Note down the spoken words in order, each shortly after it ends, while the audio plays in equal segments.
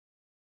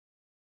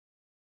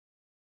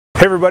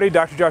Hey everybody,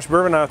 Dr. Josh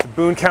Bourbon out at the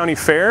Boone County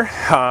Fair.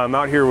 I'm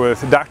out here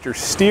with Dr.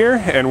 Steer,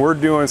 and we're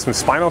doing some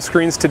spinal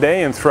screens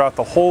today and throughout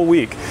the whole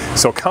week.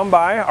 So come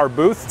by our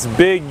booth. It's a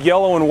big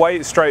yellow and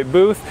white striped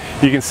booth.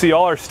 You can see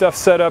all our stuff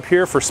set up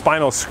here for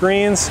spinal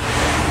screens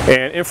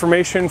and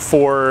information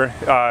for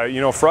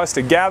for us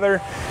to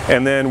gather,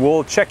 and then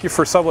we'll check you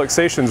for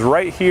subluxations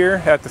right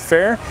here at the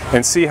fair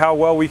and see how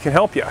well we can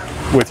help you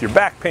with your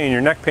back pain, your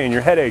neck pain,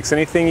 your headaches,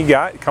 anything you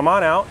got. Come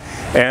on out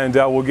and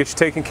we'll get you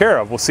taken care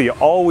of. We'll see you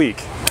all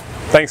week.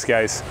 Thanks,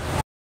 guys.